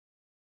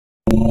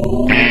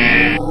Hello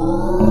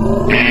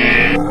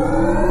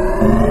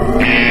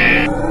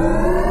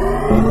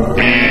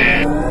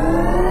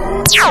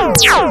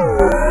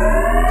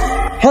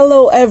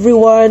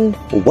everyone!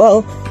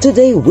 Well,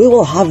 today we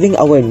will having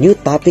our new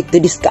topic to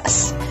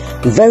discuss.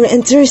 Very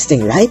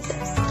interesting, right?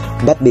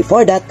 But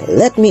before that,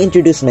 let me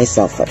introduce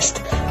myself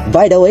first.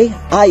 By the way,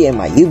 I am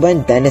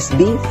Ayuban Dennis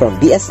B from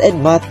BS Ed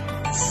Math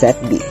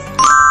Set B.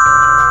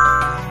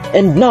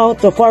 And now,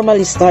 to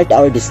formally start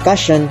our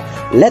discussion,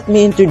 let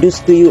me introduce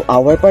to you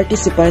our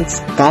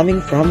participants coming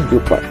from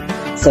Group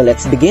 1. So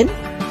let's begin.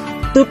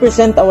 To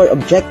present our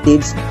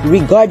objectives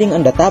regarding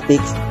on the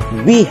topics,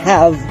 we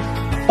have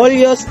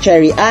Olios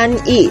Cherry Ann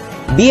E,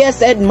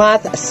 BS Ed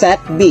Math Set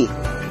B.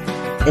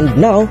 And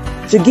now,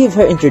 to give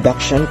her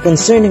introduction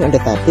concerning on the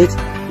topics,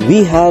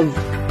 we have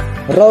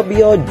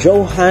Robio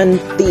Johan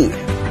T,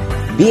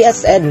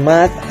 BS Ed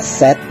Math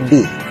Set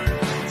B.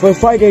 For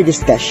further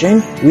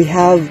discussion, we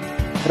have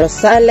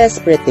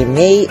Rosales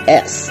Pretimay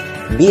S,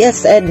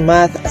 BS Ed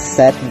Math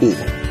Set B.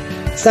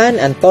 San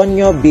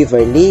Antonio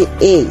Beverly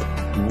A,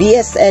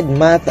 BS Ed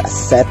Math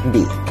Set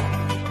B.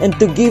 And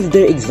to give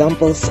their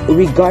examples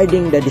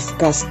regarding the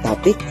discussed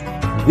topic,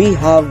 we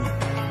have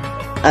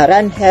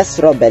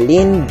Aranjes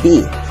Robelin B,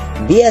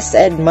 BS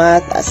Ed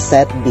Math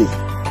Set B.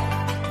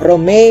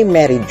 Romay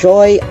Mary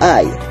Joy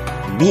I,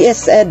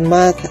 BS Ed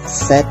Math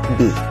Set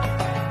B.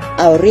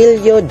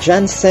 Aurelio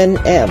Johnson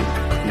M,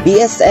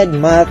 BS Ed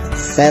Math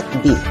Set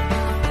B.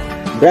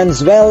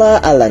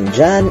 Branzuela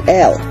Alanjan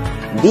L,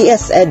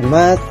 BS Ed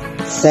Math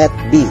Set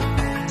B.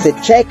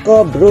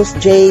 Secheco Bruce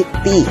J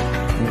T,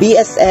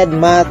 BS Ed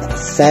Math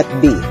Set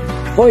B.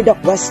 For the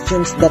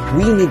questions that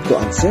we need to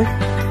answer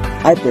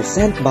are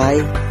present by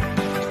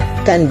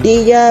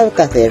Candia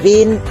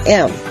Catherine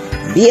M,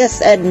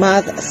 BS Ed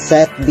Math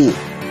Set B.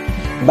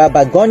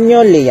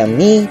 Babagonyo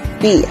Leami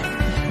P,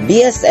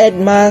 BS Ed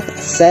Math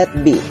Set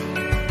B.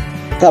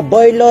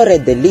 Caboylo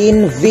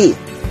Redelin V,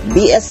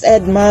 BS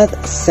Ed Math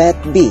Set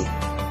B.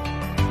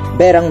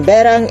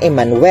 Berang-Berang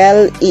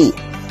Emmanuel E,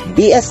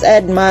 BS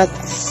Ed Math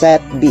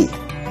Set B.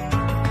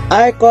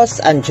 Arcos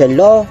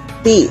Angelo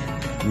T,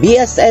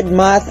 BS Ed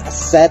Math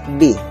Set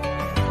B.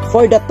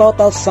 For the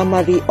total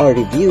summary or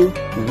review,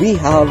 we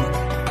have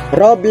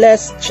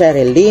Robles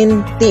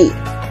Cherilyn T,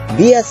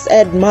 BS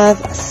Ed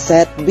Math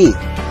Set B.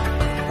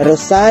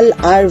 Rosal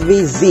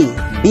RVZ,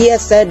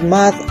 BS Ed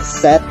Math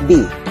Set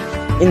B.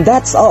 And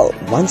that's all.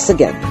 Once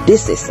again,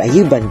 this is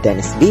Ayuban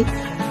Dennis B,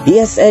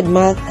 BS Ed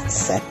Math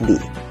Set B.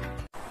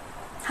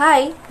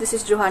 Hi, this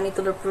is Johanny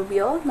Tulip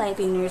Rubio,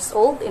 19 years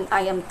old, and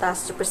I am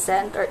tasked to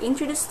present or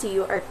introduce to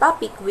you our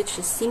topic, which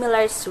is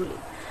similar solid.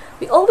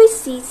 We always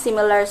see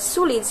similar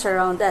solids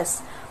around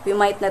us. We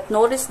might not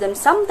notice them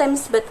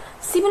sometimes, but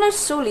similar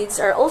solids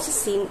are also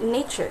seen in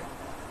nature.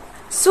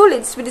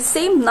 Solids with the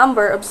same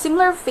number of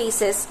similar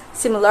faces,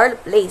 similarly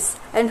placed,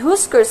 and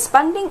whose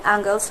corresponding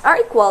angles are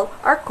equal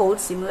are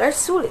called similar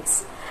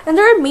solids. And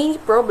there are many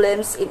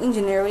problems in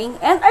engineering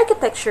and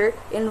architecture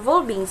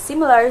involving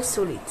similar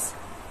solids.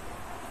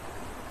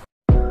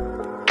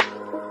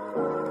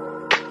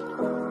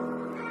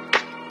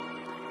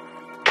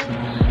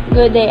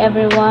 Good day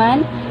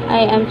everyone,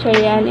 I am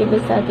Cherian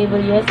Ibasati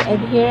Bulyas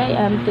and here I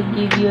am to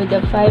give you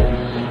the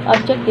 5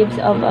 objectives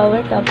of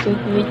our topic,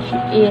 which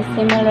is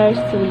similar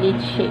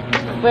solid shape.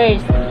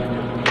 First,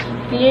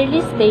 clearly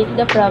state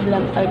the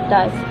problem or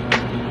task.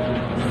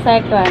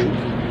 Second,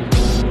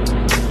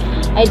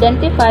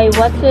 identify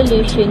what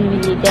solution we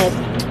needed.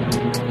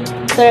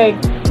 Third,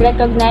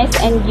 recognize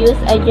and use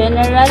a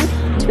general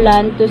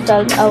plan to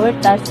solve our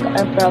task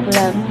or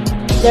problem.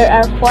 There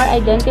are 4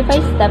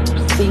 identified steps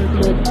to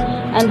include: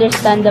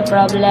 understand the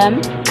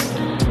problem,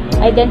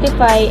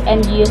 identify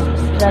and use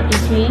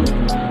strategy,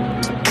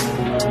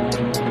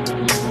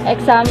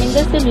 examine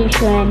the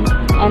solution,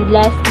 and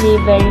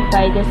lastly,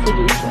 verify the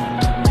solution.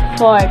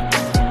 Fourth,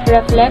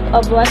 reflect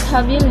on what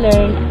have you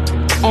learned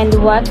and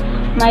what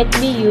might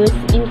be used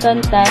in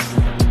context,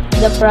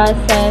 the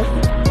process,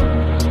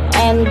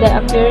 and the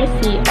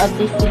accuracy of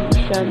the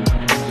solution.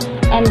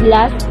 And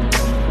last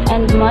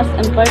and most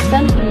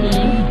importantly,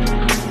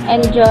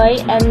 enjoy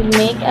and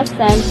make a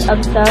sense of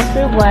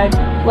self-reward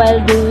while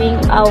doing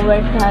our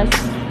task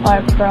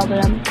or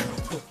problem.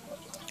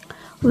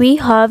 We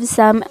have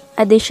some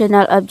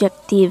additional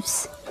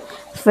objectives.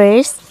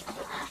 First,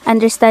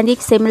 understanding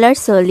similar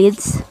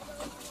solids.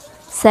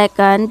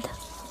 Second,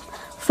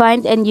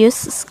 find and use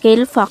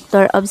scale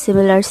factor of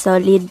similar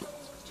solid.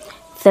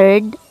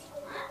 Third,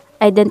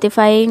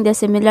 identifying the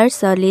similar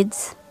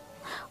solids.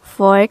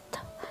 Fourth,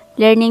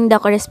 learning the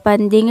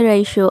corresponding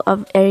ratio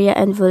of area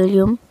and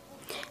volume.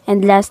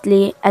 And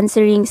lastly,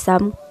 answering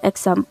some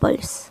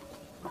examples.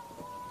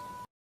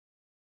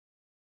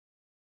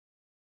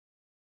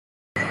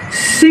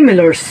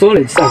 Similar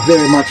solids are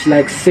very much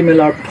like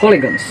similar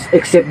polygons,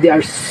 except they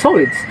are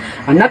solids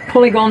and not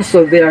polygons,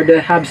 so they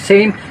have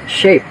same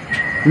shape,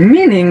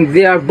 meaning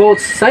they are both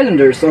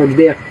cylinders, or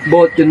they are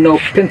both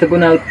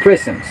pentagonal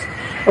prisms,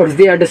 or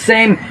they are the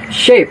same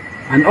shape,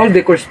 and all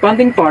the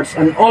corresponding parts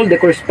and all the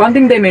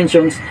corresponding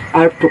dimensions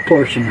are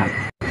proportional.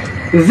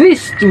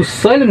 These two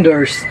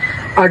cylinders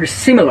are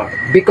similar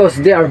because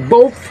they are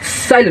both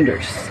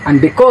cylinders and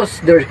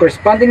because their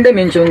corresponding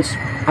dimensions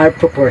are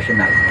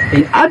proportional.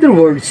 In other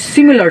words,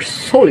 similar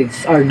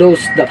solids are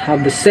those that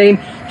have the same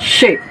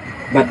shape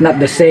but not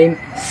the same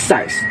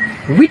size,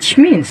 which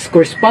means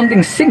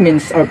corresponding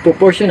segments are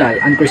proportional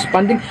and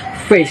corresponding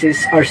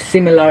faces are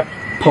similar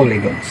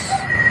polygons.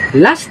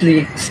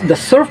 Lastly, the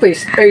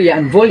surface area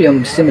and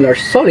volume similar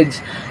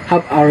solids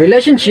have a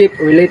relationship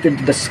related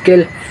to the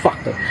scale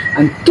factor,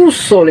 and two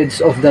solids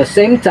of the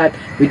same type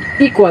with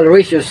equal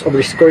ratios of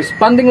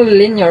corresponding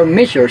linear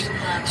measures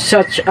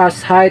such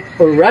as height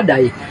or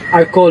radii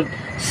are called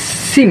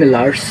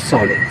similar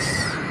solids.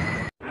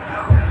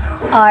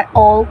 Are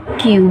all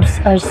cubes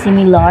are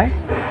similar?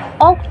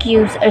 All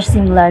cubes are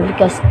similar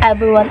because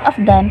every one of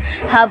them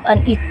have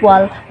an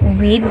equal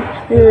width,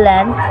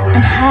 length,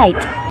 and height.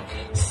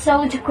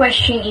 So the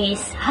question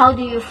is, how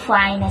do you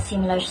find a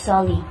similar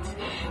solid?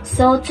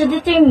 So to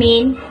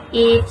determine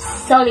if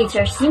solids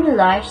are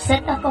similar,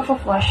 set up a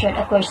proportion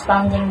of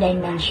corresponding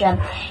dimension.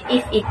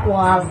 If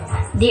equal,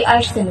 they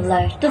are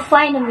similar. To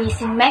find a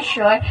missing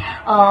measure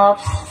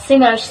of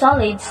similar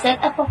solids,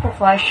 set up a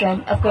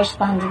proportion of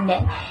corresponding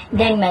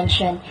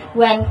dimension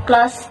when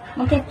cross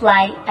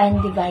multiply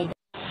and divide.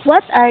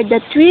 What are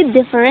the three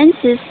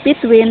differences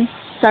between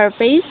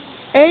surface,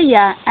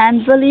 area,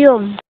 and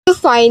volume? To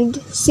find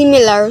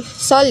similar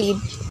solid.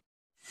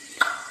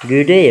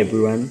 Good day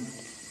everyone.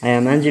 I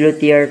am Angelo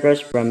T.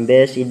 Arcos from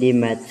BSED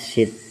Math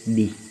Sheet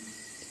B.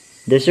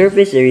 The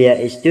surface area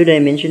is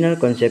two-dimensional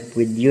concept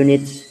with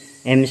units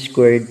m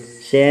squared,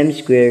 cm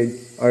squared,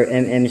 or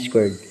mm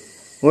squared,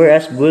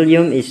 whereas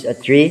volume is a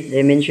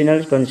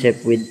three-dimensional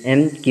concept with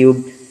m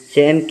cubed,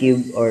 cm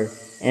cubed, or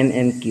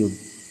mm cubed.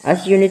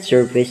 As unit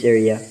surface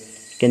area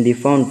can be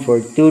found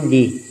for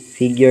 2D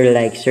figure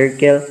like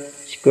circle,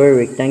 square,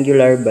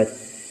 rectangular, but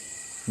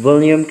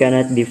volume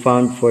cannot be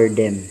found for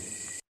them.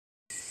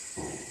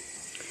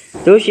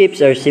 Two shapes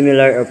are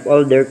similar if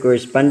all their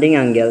corresponding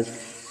angles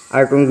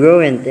are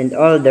congruent and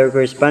all their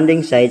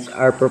corresponding sides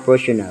are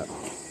proportional.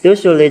 Two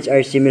solids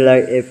are similar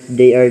if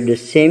they are the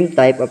same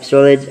type of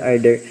solids are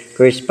their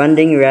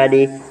corresponding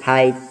radii,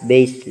 height,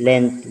 base,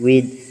 length,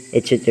 width,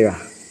 etc.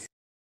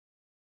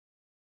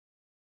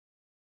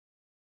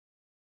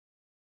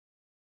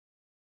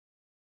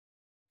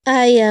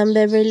 I am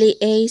Beverly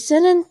A.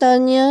 San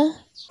Antonio.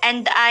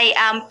 And I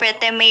am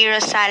Preteme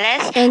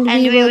Rosales, And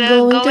we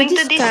will going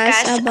to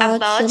discuss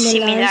about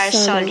similar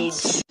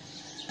solids.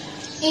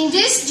 In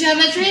this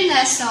geometry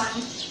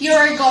lesson, you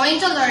are going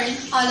to learn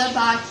all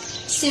about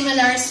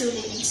similar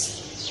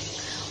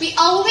solids. We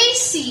always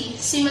see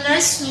similar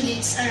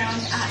solids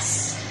around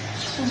us.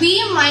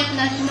 We might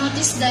not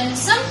notice them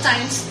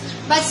sometimes,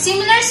 but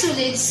similar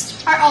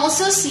solids are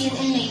also seen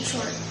in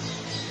nature.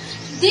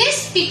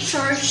 This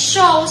picture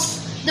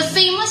shows the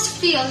famous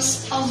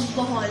fields of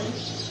Bohol.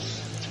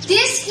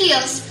 These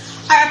hills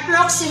are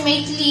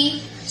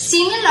approximately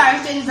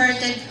similar to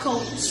inverted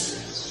cones.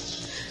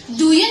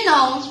 Do you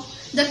know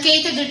the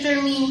key to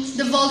determine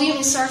the volume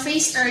and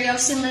surface area of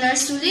similar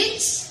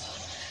solids?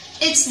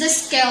 It's the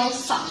scale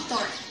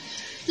factor.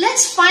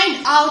 Let's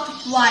find out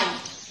why.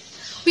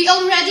 We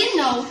already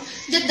know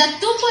that the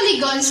two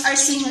polygons are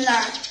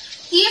similar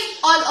if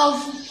all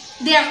of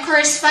their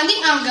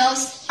corresponding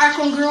angles are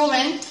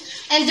congruent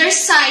and their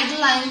side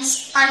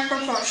lines are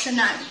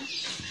proportional.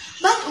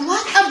 But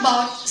what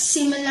about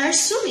similar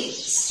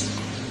solids?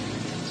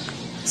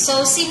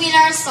 So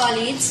similar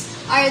solids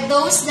are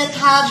those that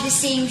have the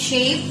same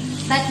shape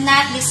but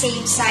not the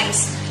same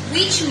size,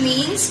 which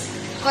means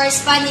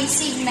corresponding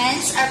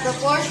segments are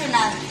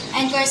proportional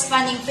and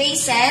corresponding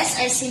faces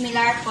are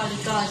similar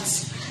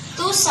polygons.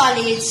 Two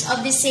solids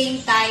of the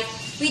same type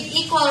with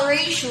equal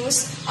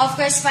ratios of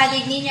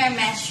corresponding linear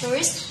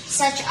measures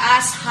such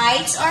as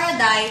heights or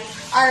radii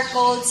are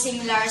called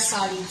similar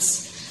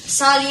solids.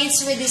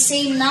 Solids with the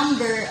same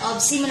number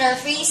of similar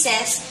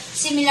faces,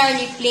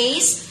 similarly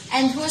placed,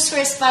 and whose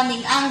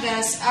corresponding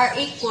angles are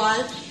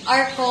equal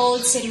are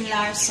called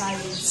similar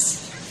solids.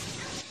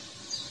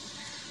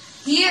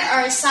 Here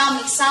are some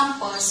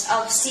examples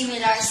of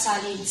similar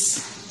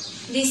solids.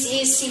 This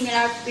is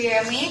similar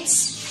pyramids,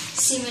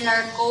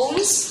 similar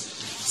cones,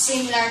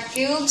 similar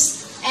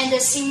cubes, and the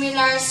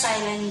similar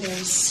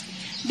cylinders.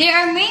 There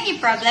are many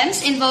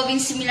problems involving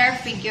similar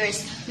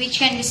figures, which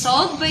can be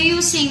solved by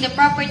using the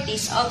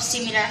properties of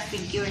similar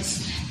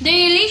figures, the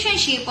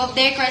relationship of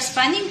their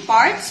corresponding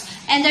parts,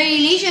 and the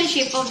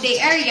relationship of the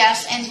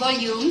areas and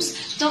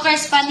volumes to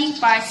corresponding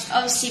parts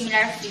of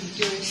similar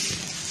figures.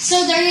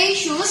 So the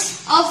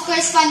ratios of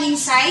corresponding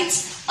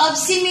sides of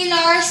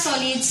similar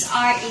solids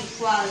are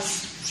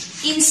equals.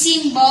 In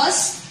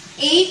symbols,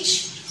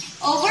 H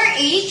over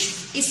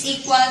H is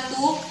equal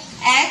to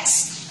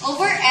X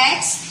over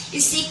X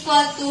is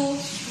equal to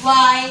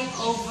Y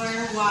over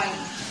Y.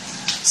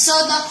 So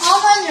the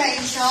common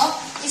ratio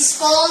is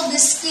called the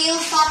scale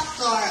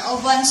factor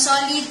of one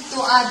solid to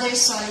other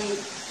solid.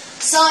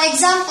 So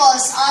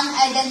examples on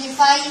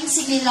identifying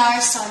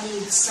similar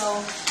solids.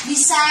 So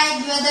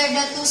decide whether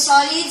the two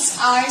solids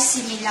are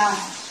similar.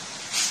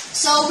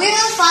 So we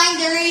will find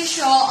the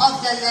ratio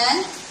of the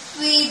length,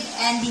 width,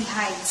 and the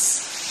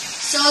heights.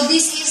 So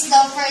this is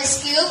the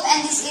first cube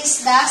and this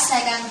is the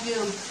second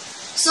cube.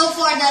 So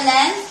for the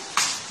length,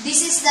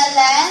 this is the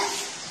length.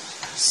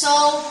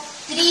 So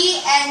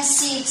 3 and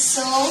 6.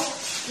 So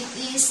it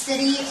is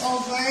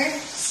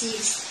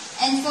 3/6.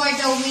 And for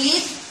the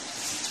width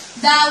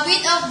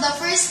of the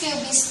first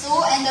cube is 2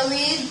 and the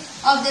width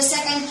of the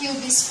second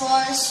cube is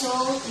 4.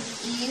 So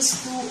it is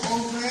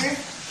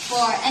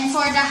 2/4. And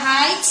for the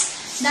height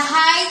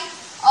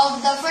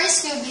of the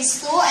first cube is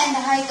 2 and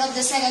the height of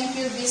the second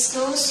cube is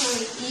 2. So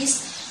it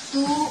is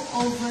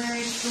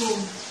 2/2.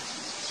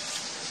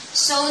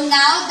 So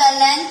now the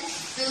length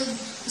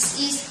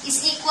is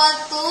equal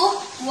to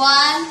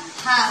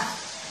 1/2.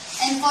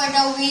 And for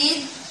the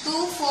width,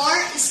 2/4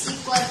 is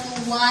equal to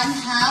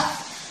 1/2.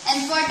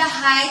 And for the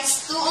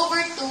heights,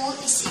 2/2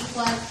 is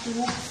equal to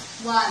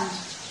 1.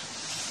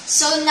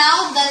 So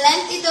now the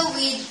length and the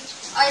width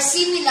are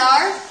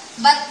similar,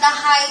 but the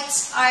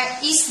heights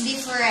is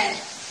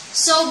different.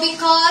 So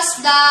because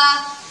the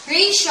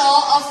ratio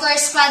of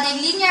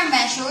corresponding linear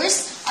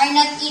measures are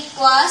not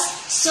equal,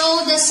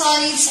 so the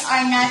solids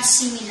are not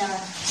similar.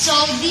 So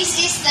this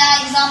is the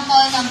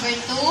example number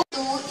 2.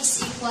 2 is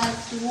equal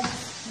to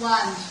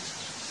 1.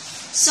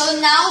 So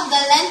now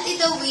the length and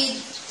the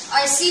width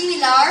are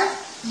similar,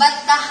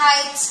 but the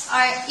heights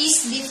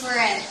is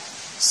different.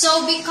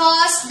 So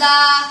because the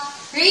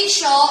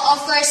ratio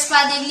of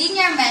corresponding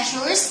linear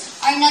measures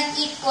are not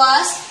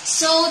equal,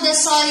 so the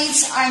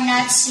solids are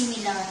not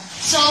similar.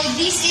 So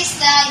this is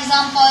the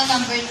example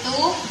number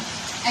 2.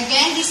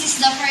 Again, this is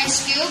the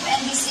first cube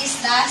and this is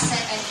the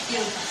second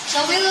cube.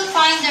 So we will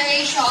find the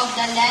ratio of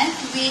the length,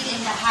 width,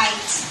 and the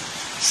height.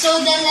 So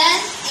the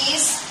length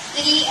is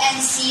 3 and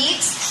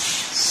 6.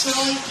 So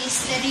it is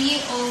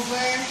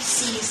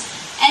 3/6.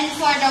 And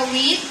for the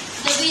width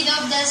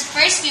of the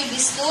first cube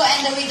is 2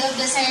 and the width of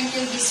the second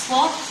cube is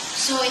 4.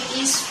 So it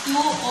is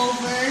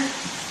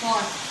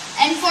 2/4.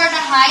 And for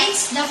the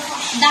heights, the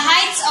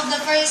heights of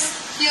the first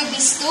cube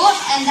is 2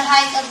 and the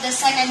height of the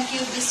second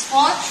cube is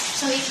 4.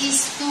 So it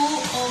is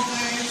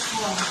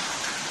 2/4.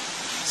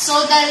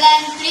 So the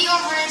length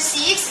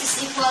 3/6 is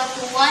equal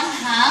to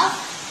 1/2.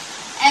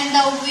 And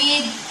the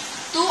width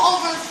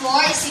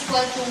 2/4 is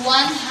equal to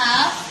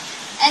 1/2.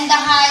 And the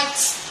height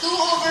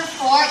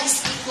 2/4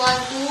 is equal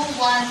to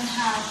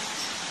 1/2.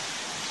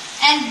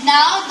 And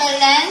now the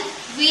length,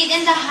 width,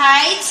 and the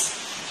heights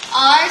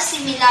are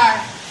similar.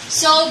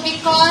 So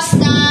because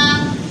the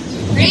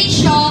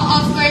ratio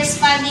of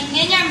corresponding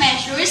linear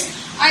measures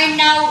are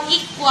now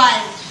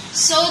equal,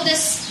 so the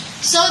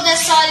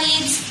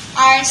solids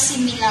are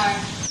similar.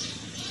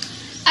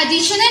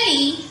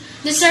 Additionally,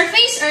 the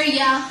surface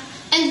area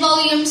and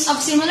volumes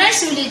of similar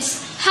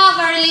solids have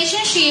a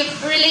relationship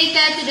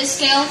related to the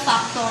scale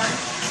factor.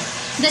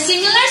 The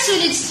similar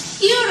solids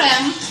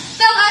theorem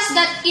tells us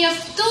that if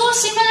two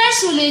similar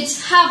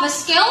solids have a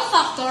scale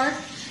factor,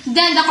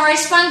 then the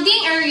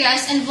corresponding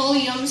areas and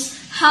volumes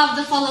have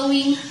the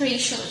following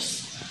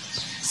ratios.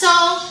 So,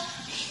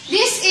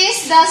 this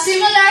is the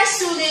similar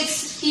solids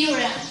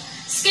theorem.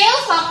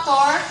 Scale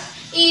factor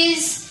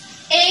is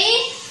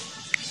A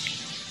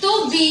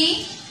to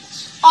B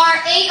or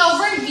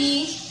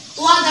A/B,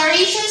 while the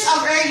ratios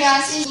of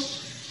areas is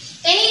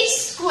A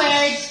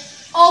squared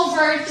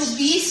over to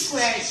B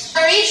squared.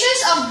 The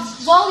ratios of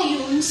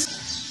volumes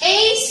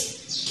A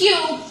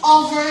cubed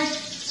over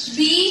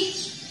B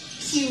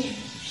cubed.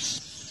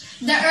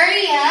 The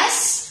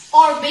areas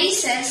or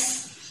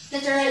bases,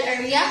 lateral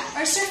area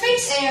or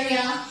surface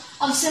area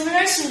of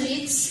similar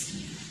solids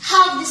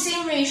have the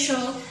same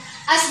ratio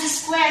as the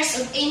squares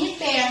of any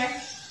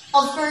pair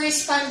of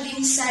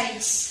corresponding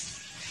sides.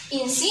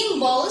 In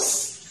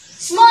symbols,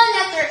 small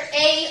letter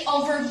A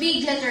over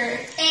big letter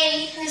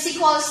A is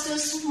equals to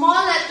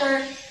small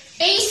letter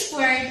A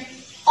squared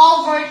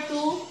over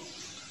to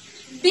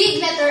big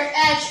letter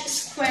H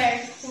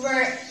squared,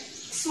 where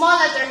small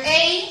letter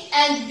A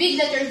and big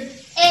letter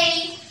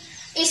A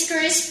is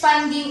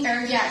corresponding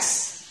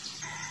areas.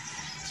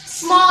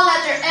 Small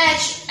letter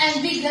H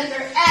and big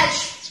letter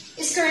H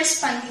is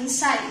corresponding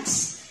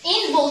sides.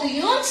 In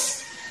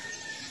volumes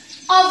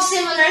of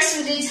similar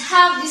solids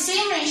have the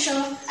same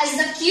ratio as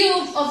the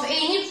cube of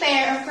any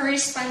pair of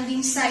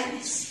corresponding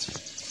sides.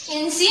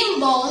 In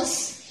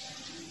symbols,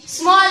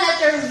 small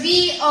letter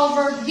V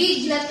over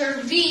big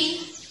letter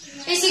V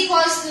is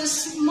equals to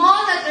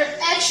small letter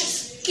H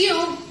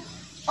cubed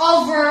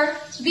over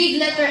big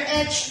letter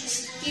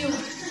H cubed,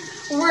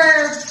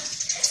 where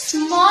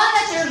small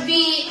letter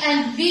V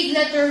and big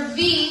letter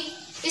V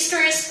is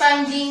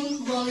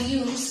corresponding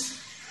volumes,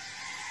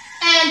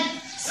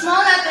 and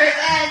small letter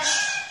H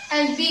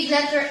and big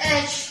letter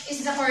H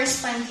is the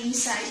corresponding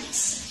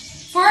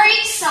sides. For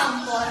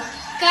example,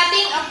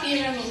 cutting a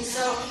pyramid.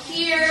 So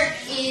here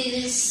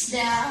is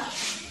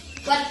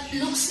what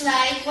looks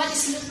like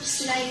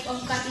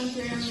of cutting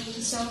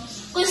pyramid. So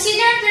consider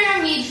a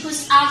pyramid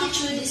whose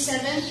altitude is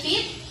 7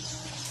 feet.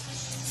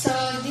 So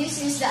this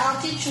is the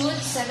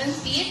altitude, 7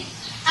 feet.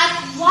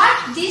 At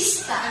what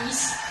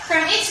distance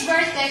from its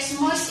vertex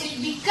must it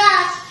be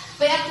cut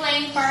by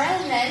applying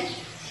parallel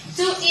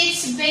to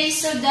its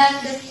base so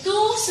that the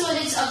two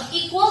solids of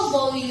equal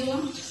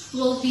volume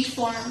will be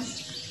formed.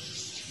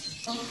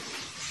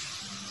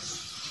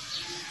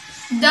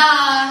 The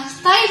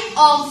type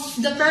of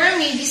the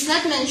pyramid is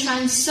not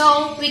mentioned,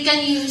 so we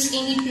can use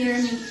any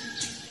pyramid.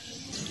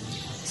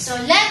 So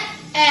let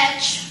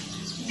H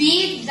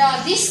be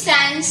the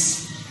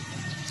distance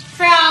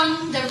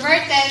from the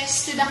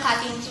vertex to the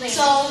cutting plane.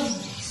 So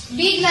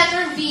big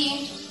letter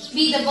V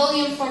be the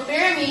volume for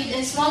pyramid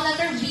and small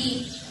letter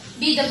B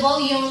be the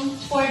volume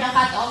for the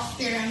cut-off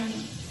pyramid.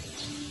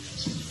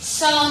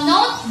 So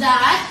note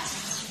that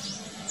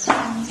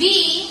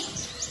V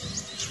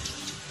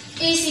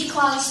is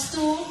equals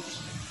to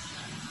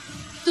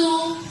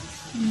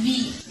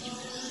 2V.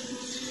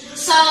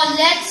 So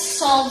let's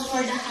solve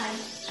for the height.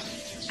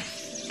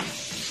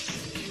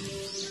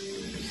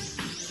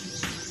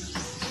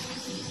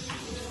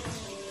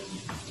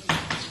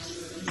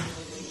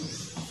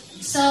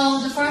 So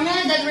the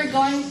formula that we're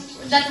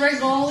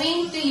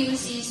going to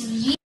use is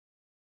V.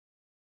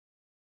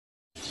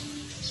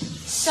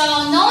 So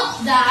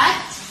note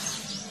that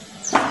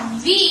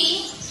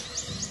V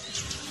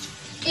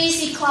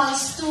is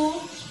equals to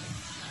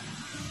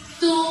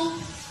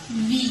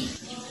 2V.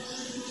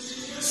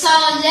 So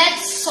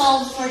let's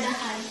solve for the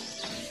height.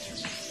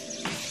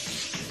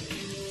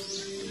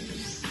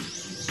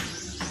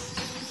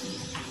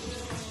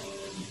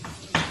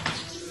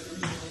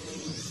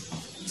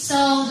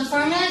 So the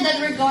formula that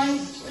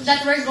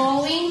we're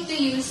going to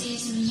use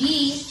is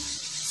V,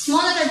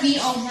 small letter B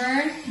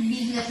over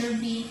big letter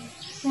B,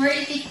 where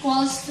it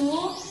equals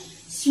to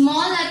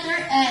small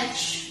letter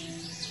H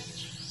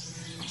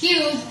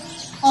cube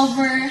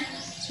over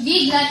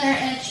big letter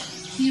H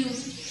cube.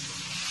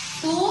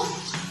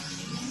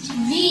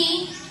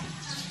 2V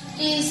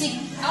is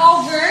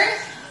over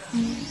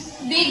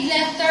big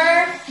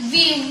letter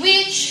V,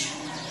 which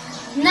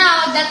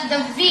now that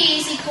the V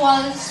is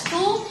equals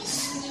to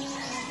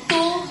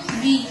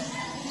 2V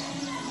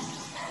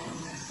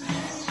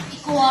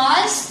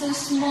equals to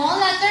small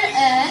letter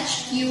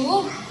H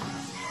cube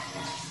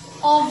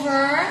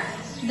over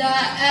the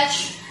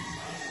H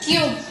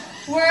cube,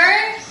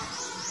 where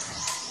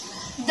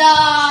the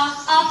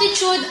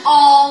altitude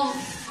of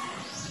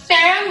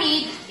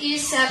pyramid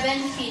is 7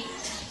 feet.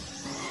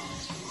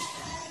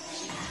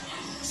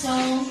 So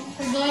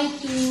we're going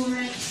to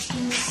write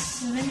this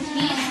 7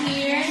 feet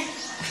here,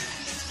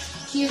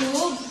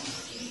 cube.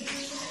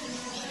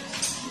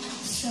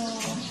 So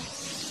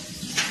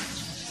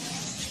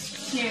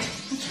here.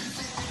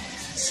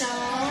 So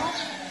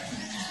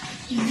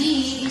V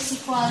is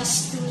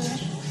equals to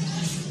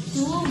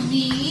 2V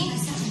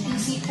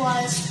is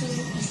equals to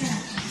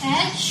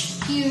H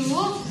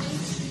cube.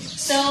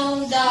 So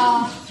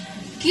the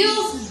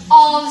cube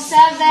of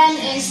 7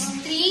 is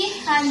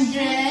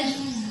 343.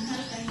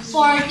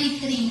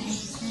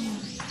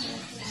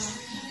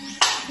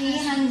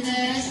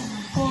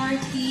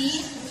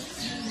 343.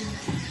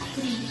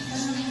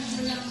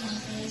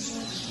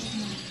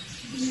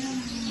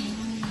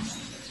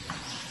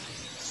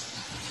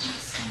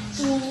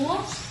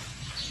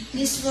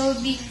 This will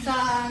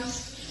become 1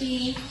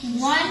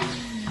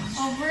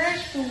 over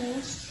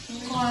 2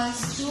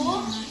 equals to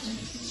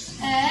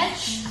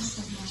H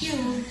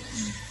cube.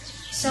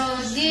 So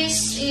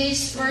this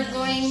is, we're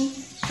going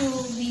to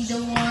be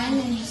the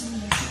one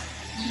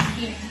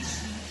here.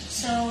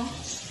 So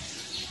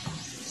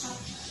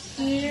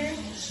here,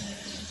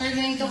 we're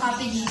going to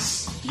copy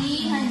this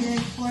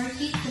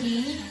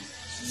 343.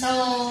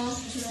 So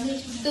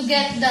to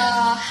get the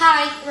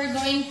height, we're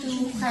going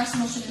to cross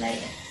multiply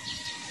it.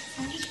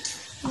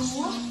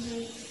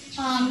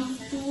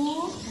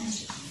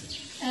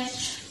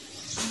 2H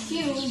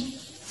cube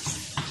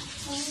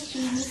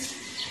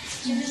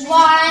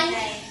 1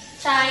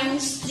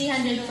 times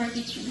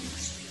 342.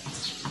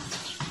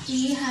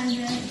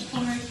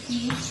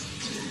 340.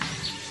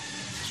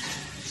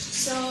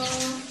 So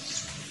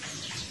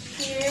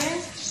here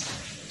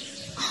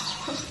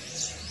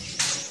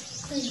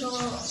we go.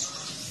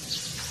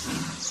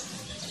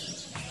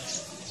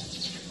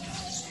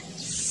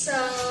 So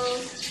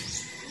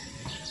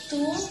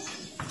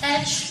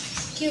 2H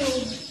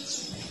cube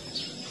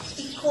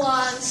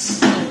equals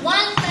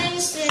 1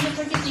 times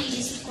 343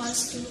 is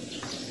equals to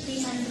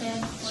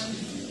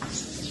 340.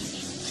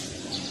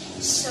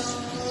 So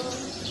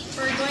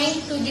we're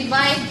going to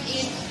divide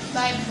it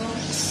by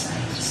both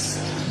sides.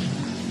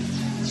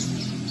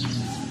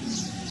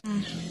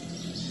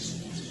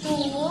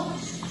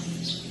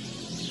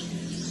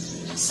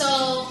 2.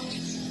 So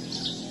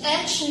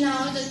H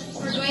now that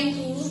we're going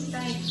to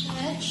write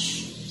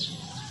H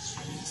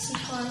is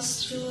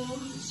equals to,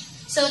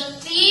 so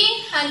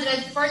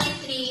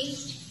 343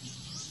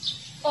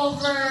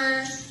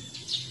 over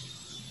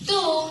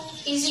 2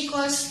 is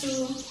equals to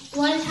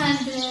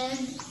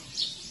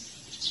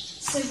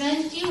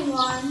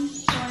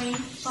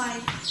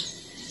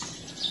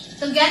 171.5.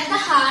 To get the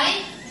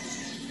height,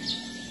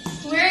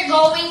 we're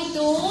going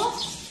to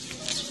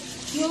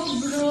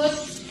cube root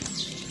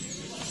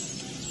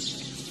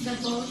the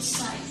both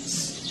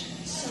sides.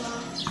 So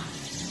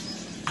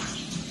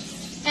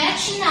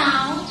h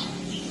now,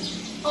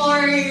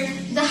 or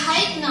the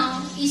height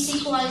now, is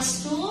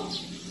equals to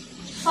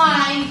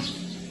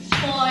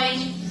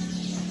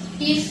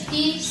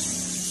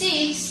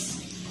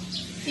 5.56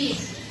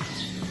 feet.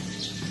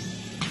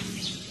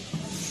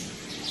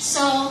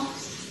 So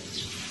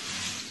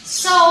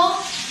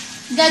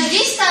the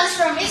distance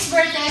from its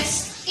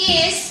vertex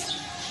is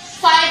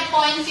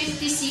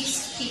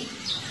 5.56 feet.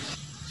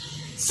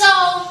 So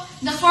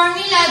the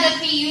formula that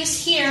we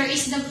use here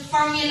is the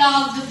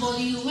formula of the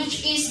W,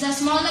 which is the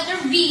small letter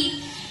v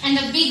and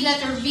the big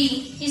letter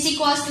V is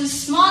equals to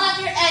small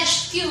letter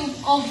h cubed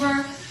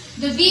over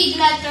the big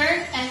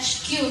letter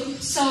h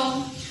cubed.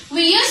 So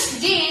we use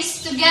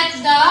this to get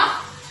the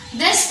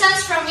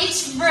distance from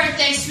its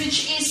vertex,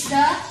 which is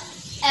the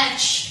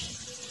h.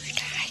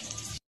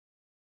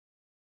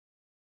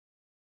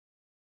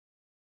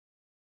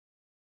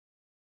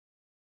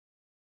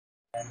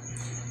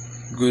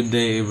 Good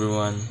day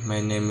everyone, my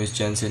name is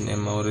Jensen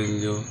M.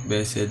 Aurelio,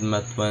 BSED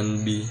Math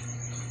 1B,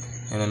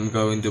 and I'm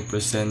going to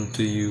present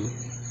to you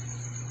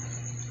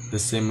the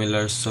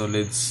similar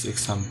solids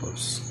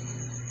examples.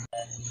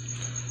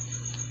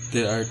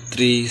 There are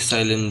three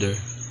cylinders,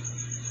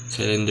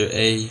 cylinder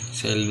A,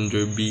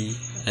 cylinder B,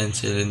 and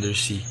cylinder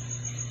C.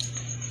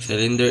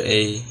 Cylinder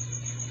A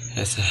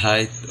has a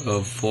height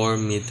of 4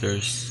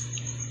 meters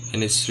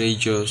and its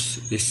radius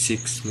is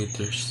 6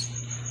 meters,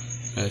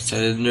 while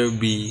cylinder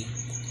B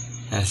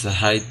has a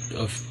height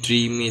of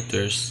 3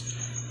 meters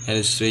and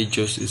its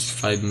radius is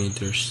 5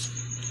 meters.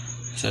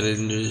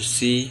 Cylinder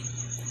C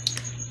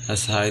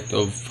has a height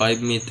of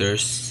 5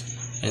 meters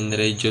and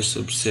radius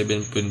of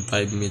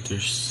 7.5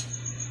 meters.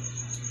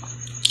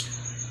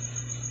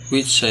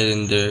 Which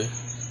cylinder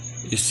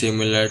is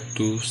similar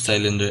to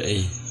cylinder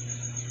A?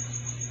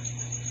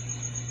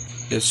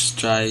 Let's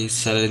try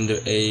cylinder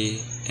A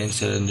and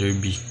cylinder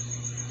B.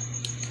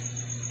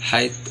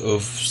 Height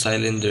of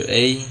cylinder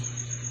A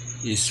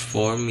is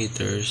 4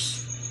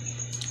 meters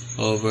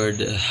over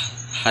the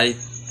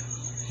height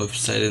of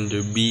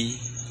cylinder B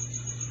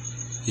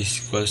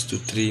is equals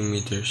to 3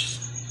 meters.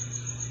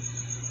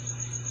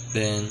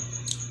 Then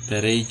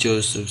the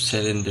radius of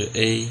cylinder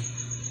A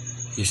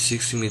is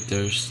 6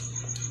 meters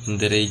and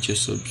the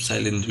radius of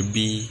cylinder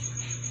B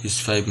is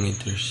 5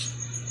 meters,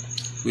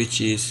 which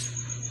is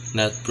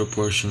not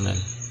proportional.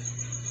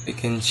 We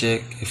can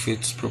check if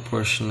it's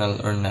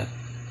proportional or not.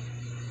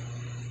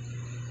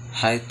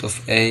 Height of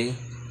A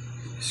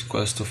is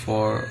equals to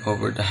 4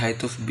 over the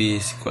height of B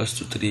is equals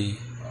to 3,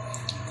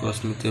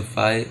 equals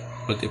multiply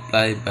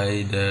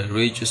by the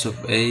radius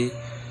of A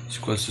is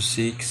equals to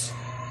 6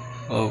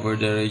 over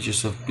the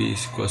radius of B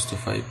is equals to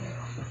 5.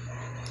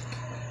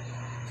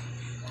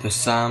 The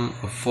sum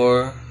of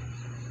 4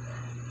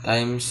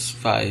 times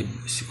 5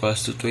 is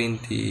equals to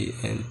 20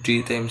 and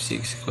 3 times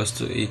 6 equals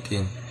to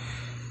 18,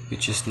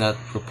 which is not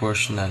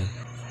proportional.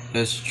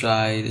 Let's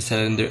try the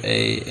cylinder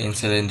A and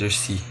cylinder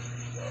C.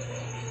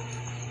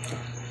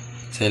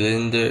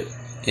 Cylinder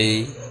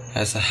A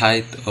has a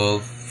height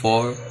of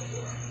 4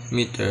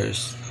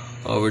 meters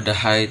over the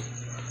height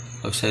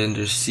of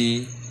cylinder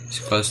C is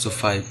equals to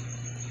 5,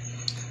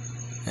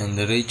 and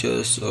the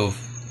radius of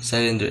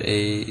cylinder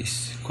A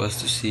is equals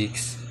to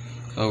 6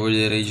 over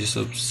the radius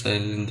of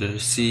cylinder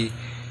C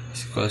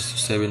is equals to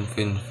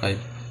 7.5,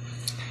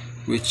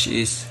 which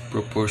is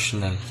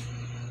proportional.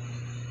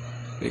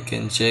 We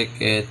can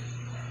check it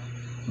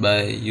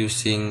by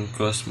using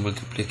cross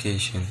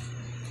multiplication.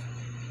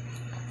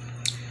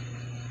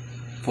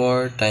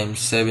 4 times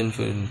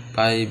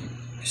 7.5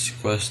 is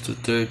equals to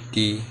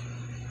 30,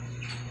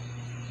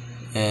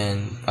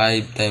 and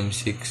 5 times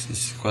 6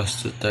 is equals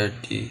to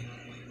 30,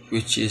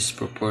 which is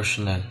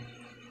proportional.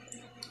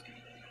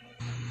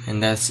 And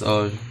that's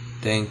all.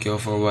 Thank you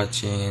for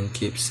watching and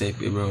keep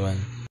safe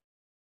everyone.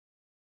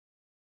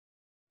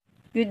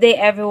 Good day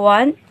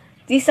everyone.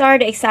 These are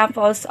the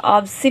examples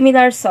of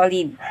similar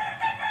solid.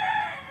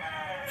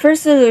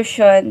 First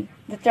solution,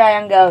 the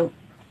triangle.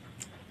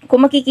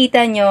 Kung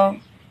makikita nyo,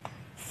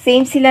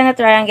 same sila na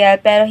triangle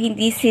pero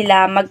hindi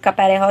sila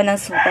magkapareho ng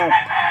sukat.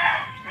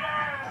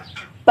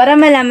 Para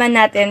malaman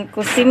natin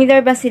kung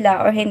similar ba sila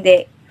or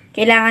hindi,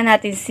 kailangan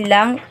natin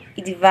silang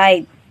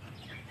i-divide.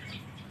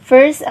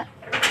 First,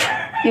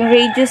 yung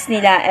radius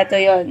nila, ito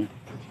yon.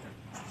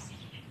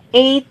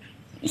 8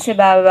 sa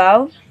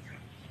babaw.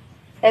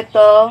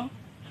 Ito,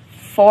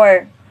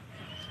 4.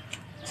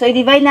 So,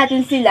 i-divide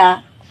natin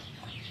sila.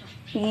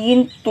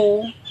 Higiging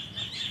 2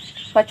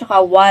 at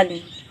saka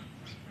 1.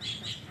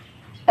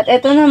 At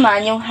ito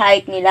naman yung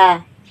height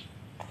nila.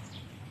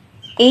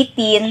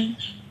 18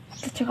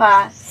 at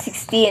saka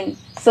 16.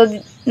 So,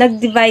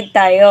 nag-divide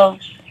tayo.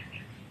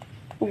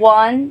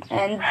 1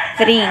 and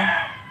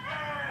 3.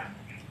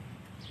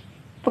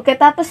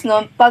 Pagkatapos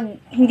nun, pag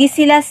hindi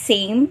sila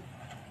same,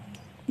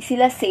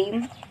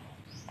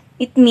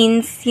 it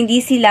means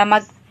hindi sila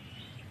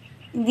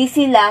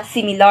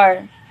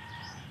similar.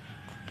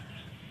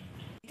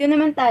 Dito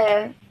naman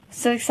tayo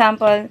sa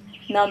example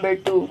number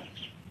 2.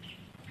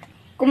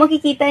 Kung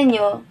makikita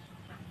nyo,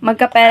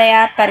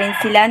 magkapareha pa rin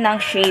sila ng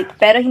shape,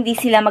 pero hindi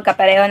sila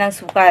magkapareho ng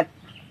sukat.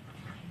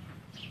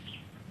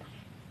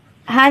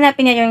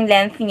 hanapin niya yung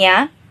length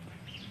niya.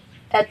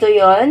 Ito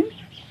yon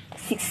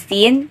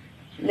 16.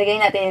 Lagay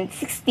natin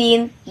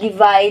 16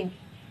 divide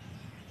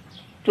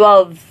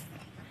 12.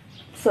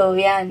 So,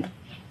 yan.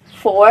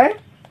 4.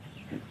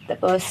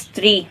 Tapos,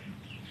 3.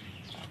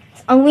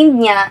 Ang wind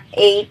niya,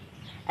 8.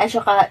 At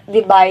saka,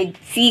 divide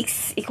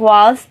 6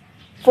 equals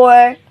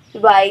 4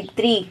 divide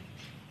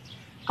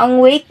 3.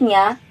 Ang weight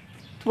niya,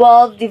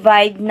 12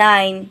 divide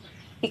 9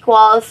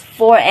 equals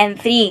 4 and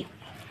 3.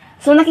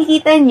 So,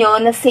 nakikita nyo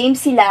na same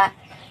sila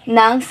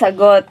ng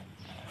sagot.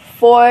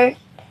 4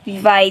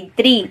 divide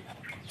 3.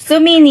 So,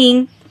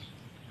 meaning,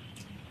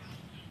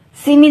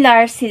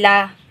 similar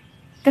sila.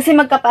 Kasi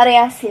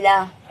magkaparehas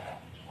sila.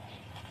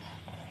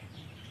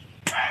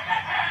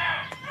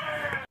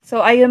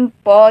 So, ayun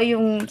po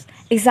yung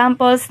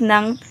examples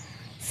ng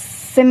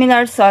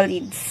similar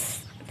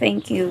solids.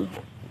 Thank you.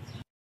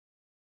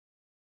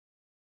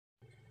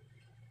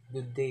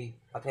 Good day.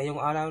 At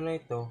ngayong araw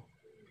na ito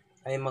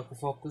ay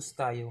mag-focus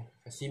tayo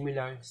sa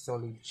similar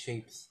solid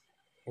shapes.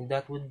 And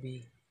that would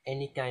be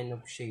any kind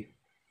of shape.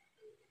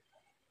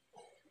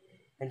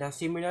 And a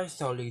similar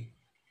solid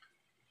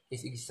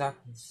is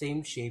exact the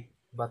same shape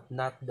but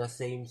not the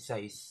same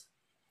size.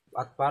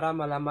 At para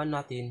malaman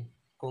natin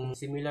kung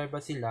similar ba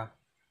sila,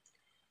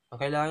 ang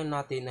kailangan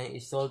natin ay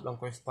isolve ang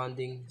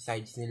corresponding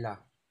sides nila.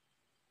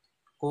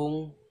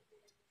 Kung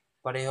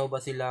pareho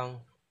ba sila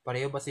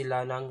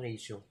ng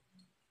ratio.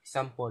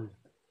 Example,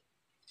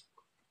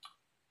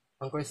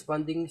 ang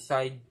corresponding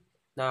side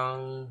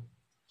ng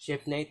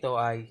shape na ito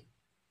ay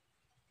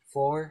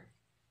 4,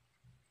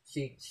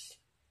 6,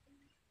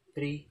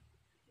 3,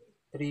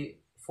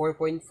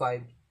 4.5,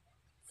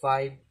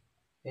 5,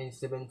 and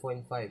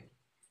 7.5.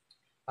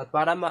 At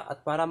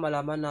para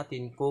malaman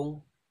natin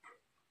kung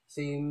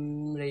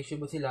same ratio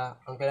ba sila,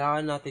 ang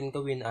kailangan natin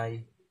gawin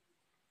ay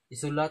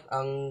isulat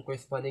ang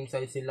corresponding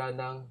size sila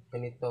ng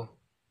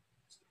ganito.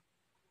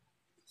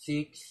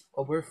 6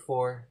 over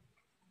 4,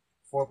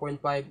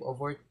 4.5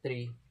 over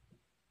 3,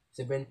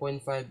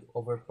 7.5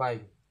 over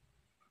 5.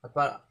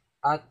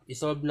 At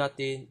isolve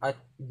natin at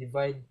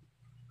divide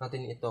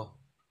natin ito.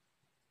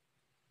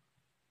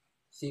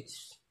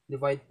 6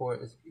 divide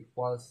 4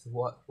 equals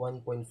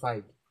 1.5.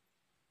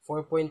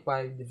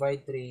 4.5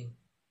 divide 3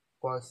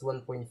 equals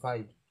 1.5.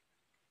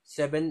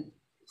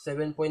 7.5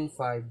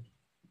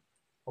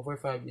 over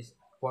 5 is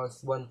equals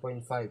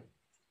 1.5.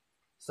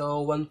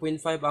 So,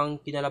 1.5 ang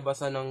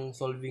kinalabasan ng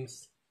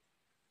solvings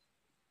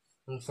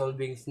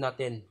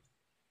natin.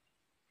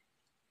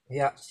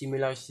 Kaya,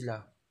 similar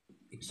sila.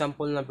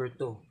 Example number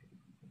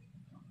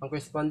 2. Ang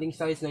corresponding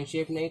size ng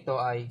shape na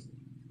ito ay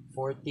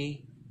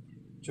 40,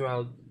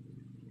 12,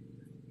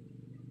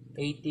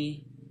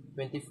 80,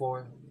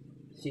 24,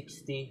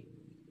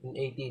 60, and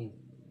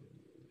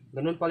 18.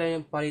 Ganun pa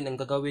rin ang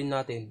gagawin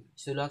natin.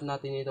 Isulat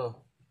natin ito.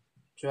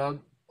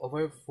 12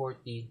 over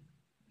 40,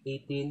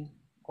 18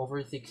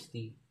 over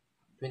 60,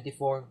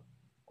 24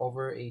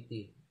 over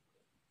 80.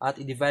 At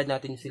i-divide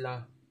natin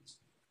sila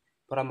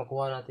para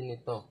makuha natin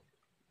ito.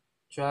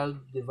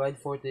 12 divide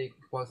 40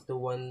 equals to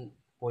 1.3.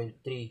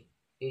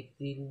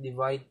 18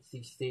 divide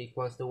 60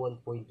 equals to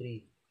 1.3.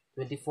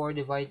 24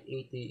 divide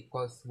 80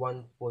 equals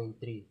 1.3.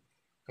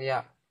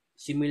 Kaya,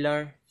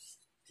 similar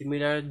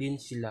din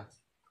sila.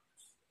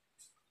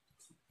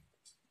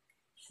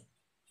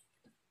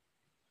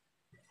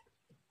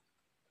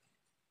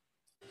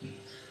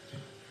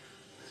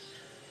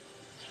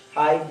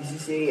 Hi, this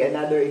is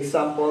another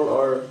example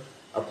or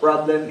a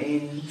problem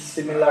in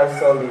similar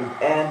solid.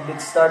 And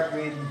let's start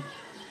with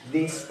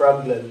this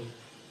problem.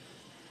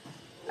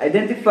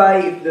 Identify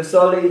if the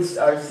solids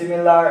are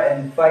similar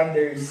and find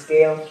their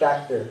scale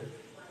factor.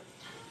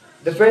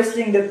 The first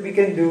thing that we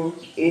can do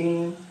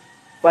in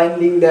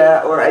finding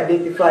or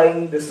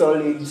identifying the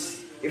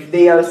solids, if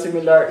they are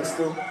similar, is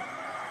to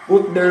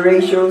put the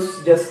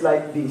ratios just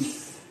like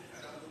this.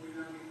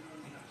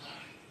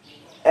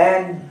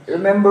 And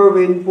remember,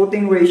 when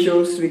putting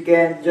ratios, we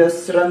can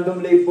just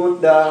randomly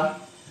put the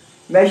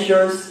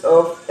measures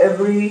of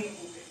every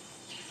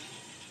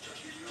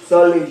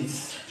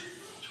solids.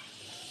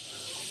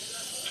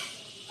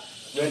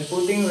 When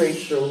putting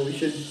ratio, we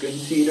should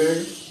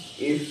consider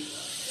if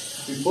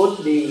we put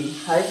the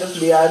height of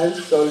the other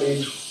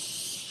solid,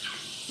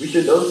 we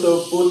should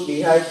also put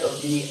the height of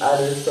the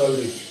other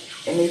solid.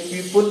 And if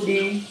we put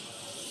the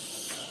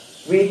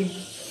width,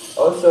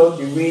 also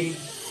the width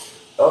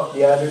of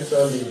the other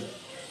solid.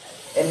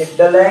 And if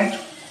the length,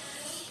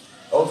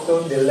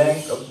 also the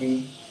length of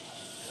the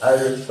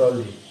other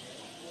solid.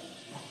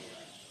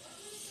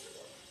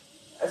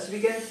 As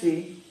we can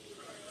see,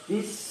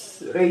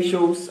 these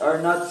ratios are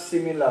not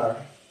similar,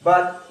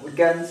 but we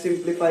can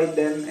simplify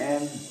them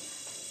and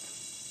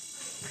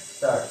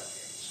start.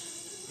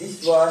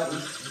 This one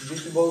is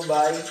divisible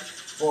by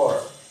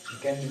 4. We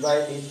can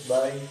divide it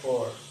by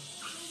 4.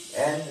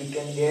 And we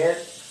can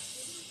get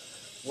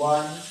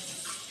 1,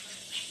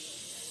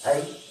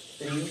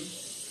 3,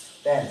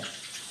 10.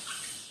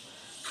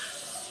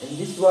 And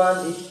this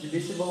one is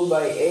divisible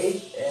by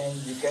 8, and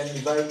we can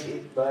divide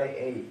it by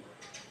 8.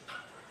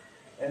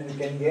 And we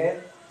can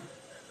get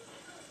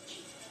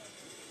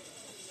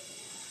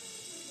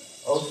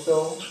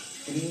also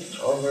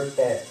 3 over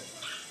 10.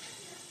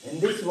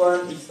 And this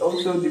one is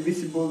also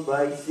divisible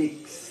by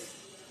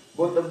 6.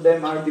 Both of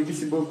them are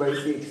divisible by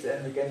 6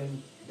 and we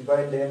can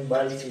divide them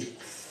by 6.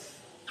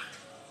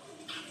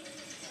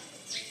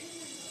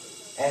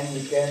 And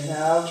we can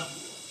have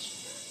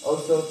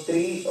also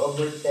 3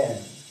 over 10.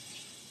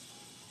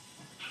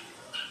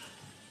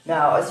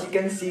 Now, as you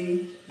can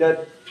see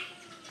that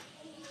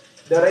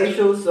the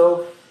ratios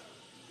of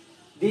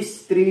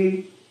these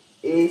three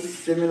is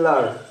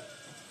similar.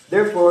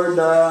 Therefore,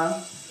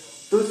 the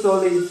two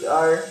solids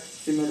are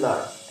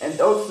similar. And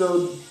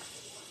also,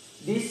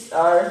 these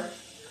are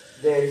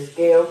their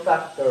scale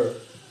factor.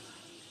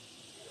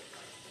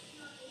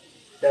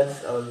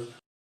 That's all.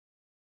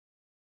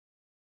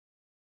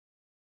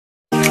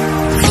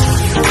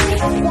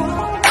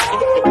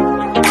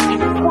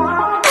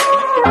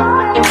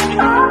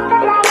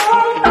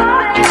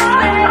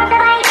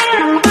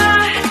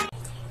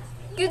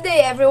 Good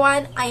day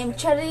everyone, I am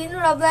Charlene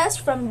Robles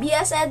from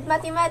BS Ed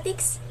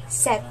Mathematics,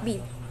 Set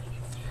B.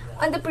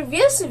 On the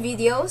previous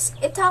videos,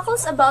 it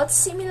tackles about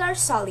similar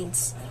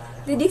solids,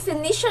 the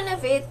definition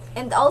of it,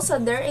 and also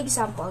their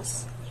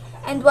examples.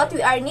 And what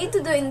we are need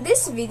to do in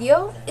this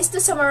video is to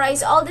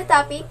summarize all the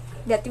topic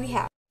that we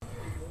have.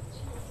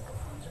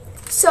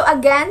 So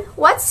again,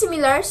 what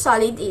similar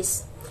solid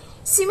is?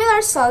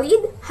 Similar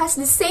solid has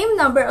the same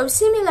number of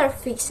similar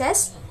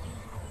fixes,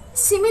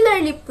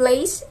 similarly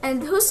placed,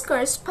 and whose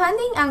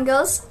corresponding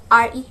angles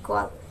are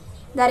equal.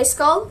 That is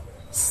called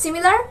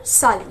similar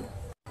solid.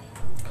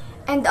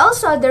 And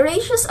also, the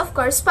ratios of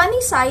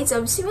corresponding sides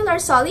of similar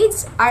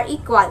solids are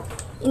equal.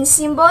 In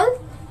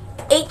symbol,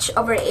 h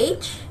over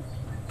h,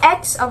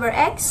 x over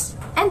x,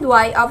 and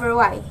y over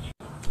y.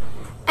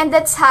 And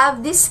let's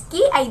have these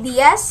key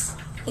ideas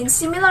in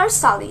similar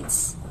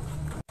solids.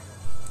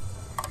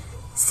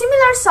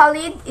 Similar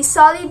solid is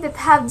solid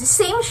that have the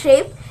same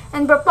shape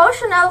and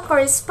proportional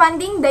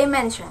corresponding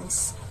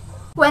dimensions.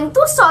 When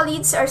two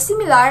solids are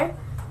similar,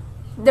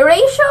 the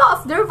ratio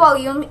of their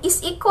volume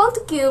is equal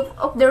to cube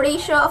of the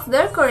ratio of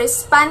their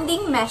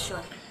corresponding measure.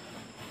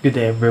 Good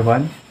day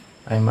everyone,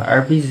 I'm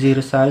RBZ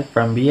Rosal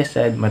from BS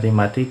Ed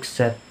Mathematics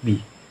Set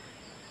B.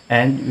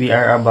 And we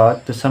are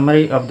about the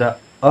summary of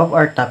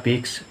our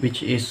topics,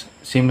 which is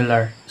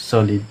similar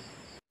solid.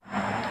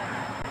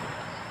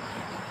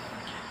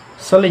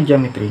 Solid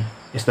geometry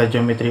is the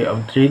geometry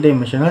of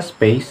three-dimensional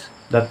space,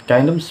 that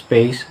kind of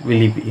space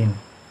we live in.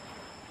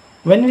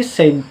 When we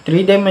say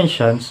three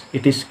dimensions,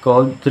 it is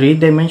called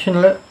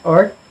three-dimensional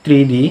or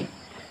 3D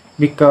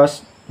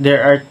because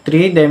there are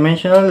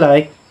three-dimensional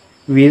like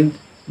width,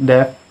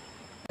 depth,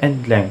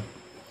 and length.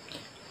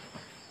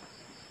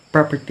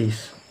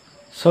 Properties.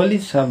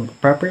 Solids have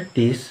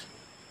properties,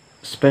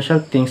 special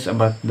things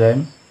about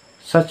them,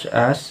 such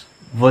as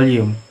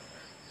volume.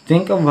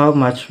 Think of how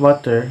much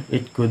water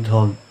it could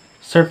hold.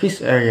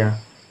 Surface area.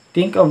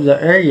 Think of the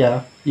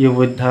area you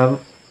would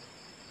have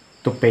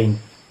to paint.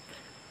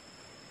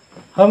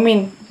 How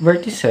many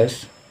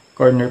vertices,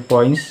 corner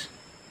points,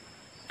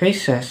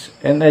 faces,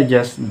 and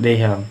edges they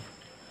have.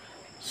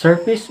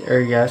 Surface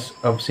areas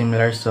of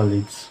similar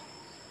solids.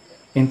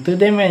 In two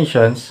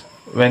dimensions,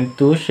 when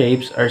two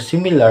shapes are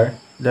similar,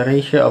 the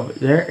ratio of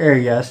their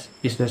areas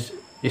is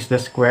the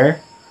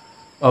square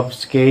of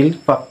scale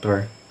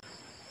factor.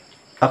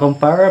 A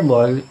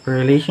comparable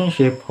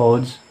relationship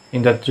holds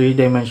in the three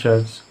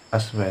dimensions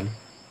as well.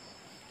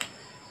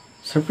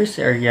 Surface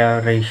area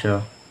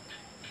ratio.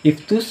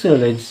 If two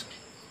solids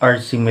are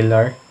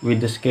similar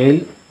with the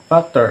scale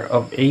factor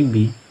of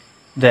AB,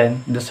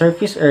 then the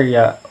surface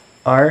area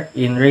are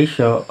in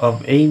ratio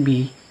of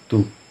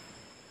AB2.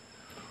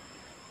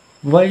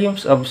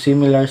 Volumes of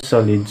similar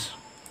solids.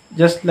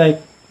 Just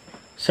like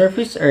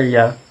surface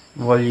area,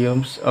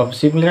 volumes of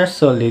similar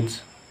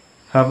solids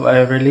have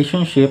a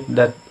relationship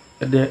that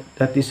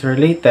is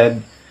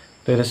related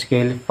to the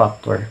scale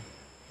factor.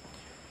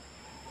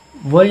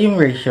 Volume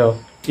ratio.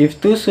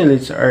 If two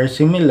solids are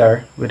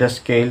similar with a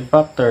scale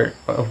factor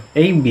of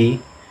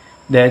AB,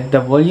 then the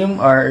volume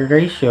are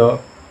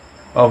ratio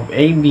of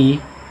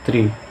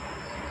AB3.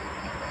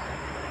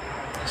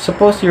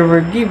 Suppose you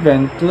were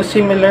given two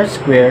similar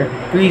square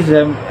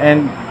prism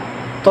and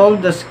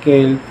told the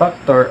scale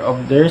factor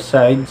of their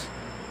sides,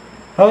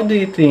 how do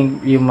you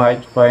think you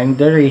might find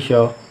the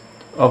ratio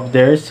of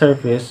their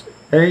surface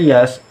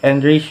areas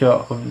and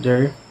ratio of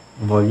their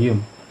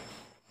volume?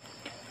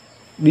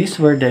 These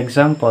were the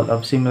example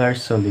of similar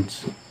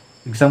solids.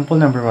 Example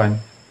number 1.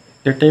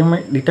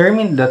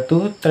 Determine the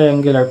two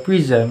triangular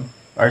prisms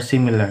are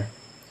similar.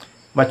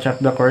 Match up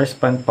the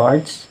corresponding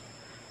parts.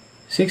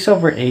 6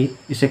 over 8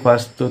 is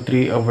equals to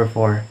 3 over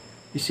 4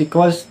 is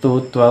equals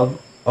to 12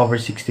 over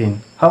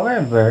 16.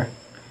 However,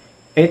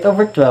 8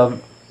 over 12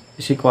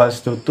 is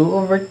equals to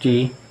 2 over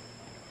 3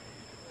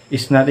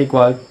 is not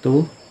equal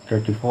to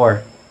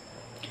 34.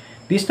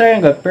 These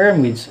triangle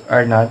pyramids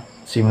are not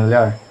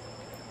similar.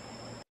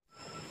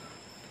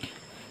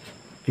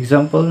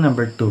 Example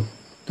number 2.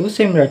 Two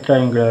similar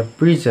triangular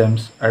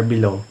prisms are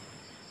below.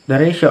 The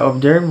ratio of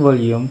their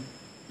volume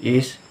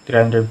is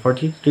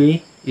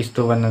 343 is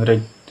to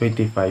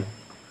 125.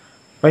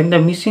 Find the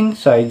missing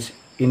sides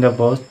in the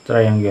both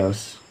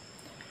triangles.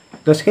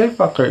 The scale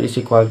factor is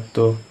equal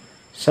to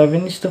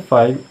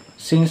 7:5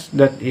 since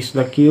that is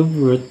the cube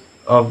root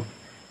of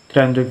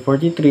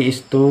 343 is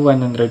to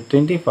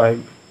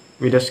 125.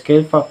 With the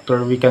scale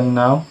factor, we can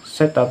now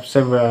set up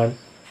several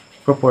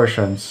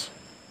proportions.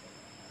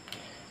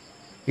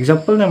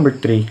 Example number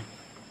 3.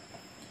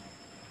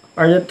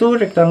 Are the two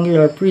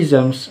rectangular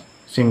prisms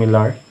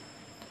similar?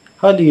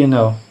 How do you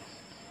know?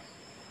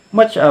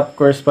 Match up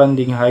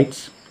corresponding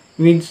heights,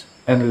 widths,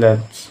 and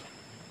lengths.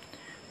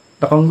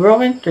 The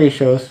congruent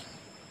ratios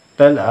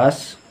tell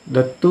us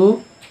the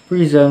two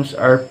prisms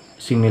are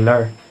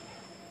similar.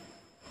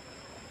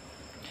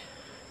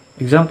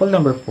 Example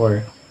number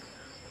 4.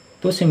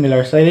 Two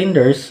similar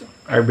cylinders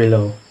are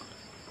below.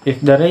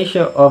 If the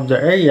ratio of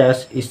the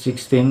areas is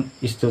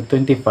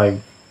 16:25,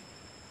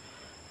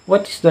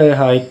 what is the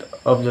height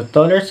of the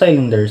taller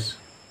cylinders?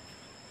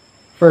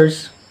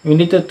 First, we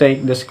need to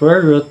take the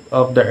square root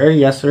of the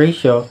areas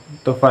ratio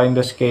to find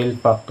the scale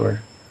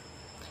factor.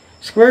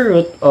 Square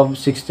root of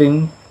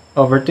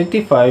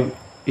 16/25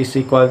 is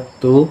equal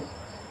to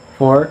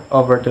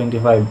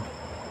 4/25.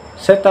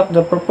 Set up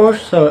the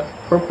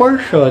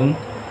proportion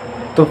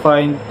to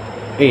find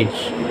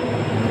h.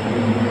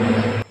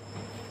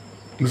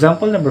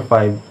 Example number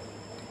 5.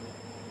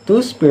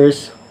 Two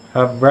spheres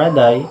have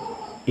radii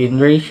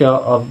in ratio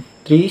of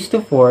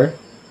 3:4.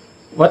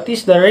 What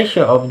is the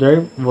ratio of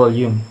their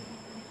volume?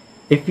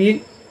 If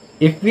we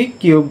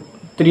cube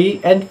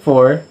 3 and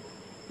 4,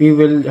 we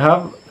will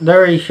have the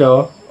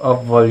ratio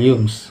of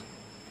volumes.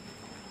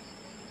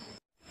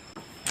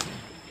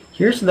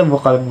 Here's the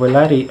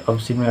vocabulary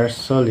of similar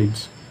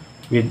solids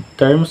with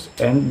terms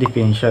and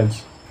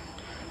definitions.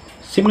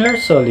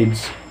 Similar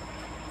solids.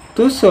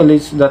 Two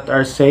solids that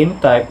are same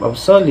type of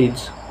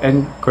solids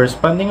and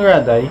corresponding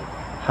radii,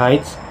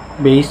 heights,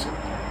 base,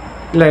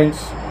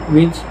 lengths,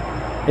 widths,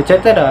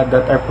 etc.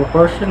 that are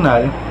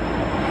proportional.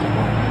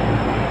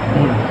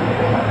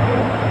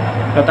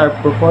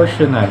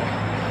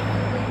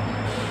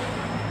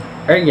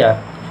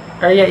 Area.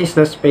 Area is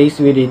the space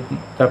within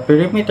the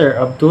perimeter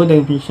of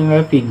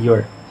two-dimensional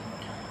figure.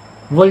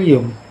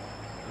 Volume.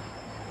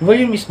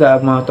 Volume is the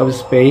amount of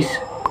space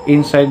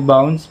inside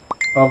bounds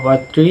of a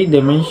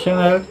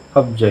three-dimensional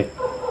object.